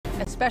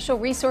A special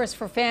resource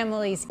for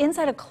families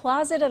inside a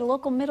closet at a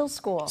local middle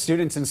school.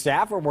 Students and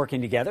staff are working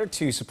together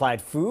to supply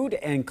food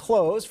and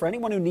clothes for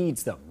anyone who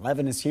needs them.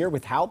 Levan is here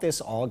with how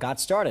this all got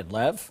started.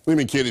 Lev? I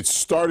mean, kid, it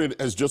started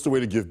as just a way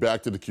to give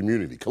back to the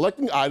community,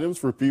 collecting items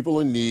for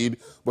people in need,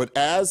 but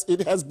as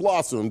it has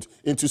blossomed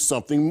into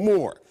something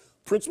more.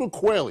 Principal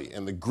Quayle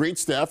and the great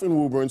staff in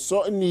Woburn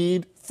saw a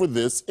need for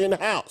this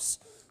in-house.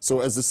 So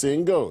as the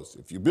saying goes,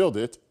 if you build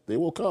it, they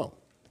will come.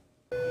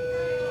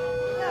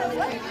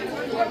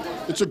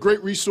 It's a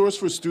great resource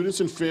for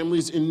students and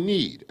families in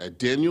need at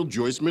Daniel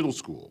Joyce Middle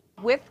School.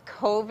 With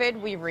COVID,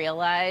 we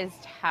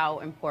realized how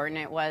important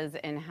it was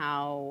and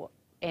how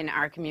in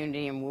our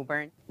community in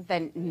Woburn,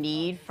 the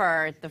need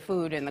for the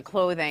food and the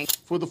clothing.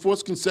 For the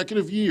fourth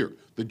consecutive year,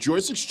 the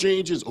Joyce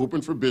Exchange is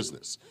open for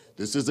business.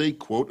 This is a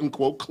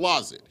quote-unquote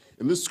closet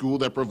in the school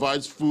that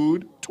provides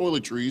food,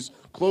 toiletries,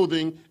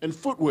 clothing, and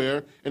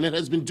footwear, and it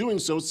has been doing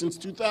so since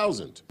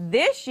 2000.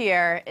 This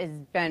year has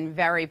been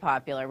very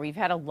popular. We've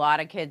had a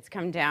lot of kids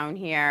come down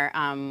here.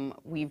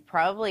 We've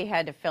probably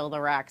had to fill the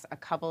racks a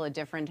couple of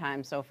different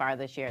times so far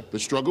this year. The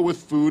struggle with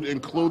food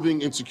and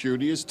clothing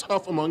insecurity is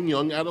tough among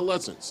young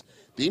adolescents.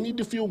 They need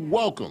to feel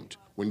welcomed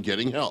when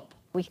getting help.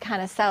 We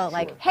kind of sell it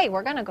like, hey,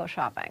 we're going to go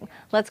shopping.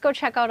 Let's go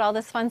check out all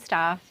this fun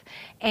stuff.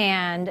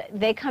 And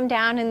they come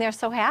down and they're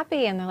so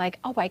happy and they're like,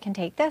 oh, I can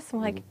take this.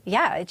 I'm like,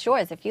 yeah, it's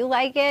yours. If you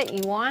like it,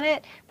 you want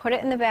it, put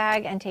it in the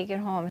bag and take it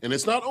home. And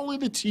it's not only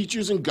the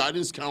teachers and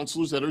guidance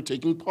counselors that are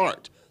taking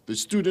part. The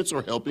students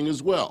are helping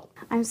as well.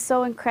 I'm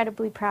so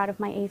incredibly proud of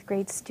my 8th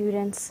grade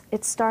students.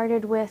 It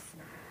started with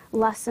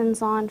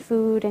lessons on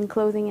food and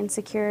clothing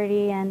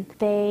insecurity, and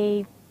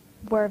they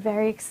were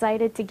very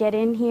excited to get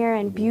in here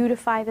and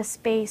beautify the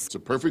space. It's a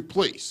perfect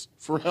place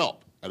for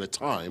help at a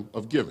time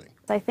of giving.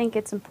 I think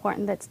it's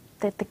important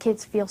that the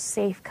kids feel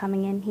safe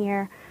coming in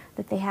here,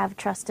 that they have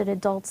trusted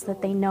adults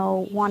that they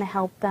know want to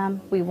help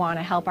them. We want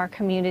to help our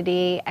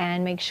community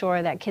and make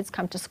sure that kids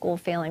come to school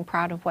feeling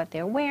proud of what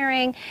they're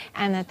wearing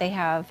and that they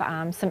have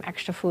some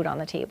extra food on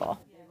the table.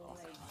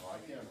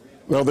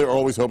 Well, they're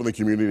always helping the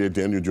community at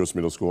Daniel Joyce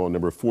Middle School. On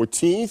November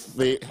 14th,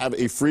 they have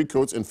a free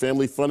coats and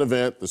family fun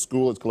event. The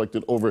school has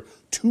collected over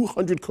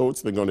 200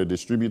 coats. They're going to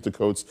distribute the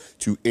coats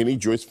to any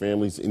Joyce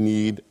families in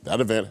need. That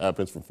event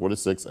happens from 4 to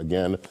 6.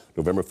 Again,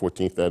 November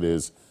 14th, that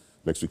is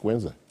next week,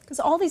 Wednesday.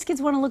 Because all these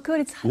kids want to look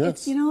good.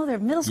 It's you know, they're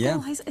middle school,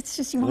 high school. It's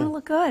just you want to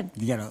look good.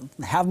 You got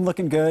to have them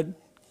looking good,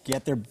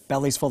 get their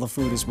bellies full of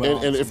food as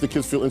well. And if the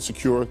kids feel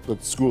insecure, the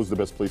school is the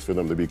best place for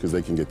them to be because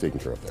they can get taken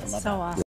care of there. So awesome.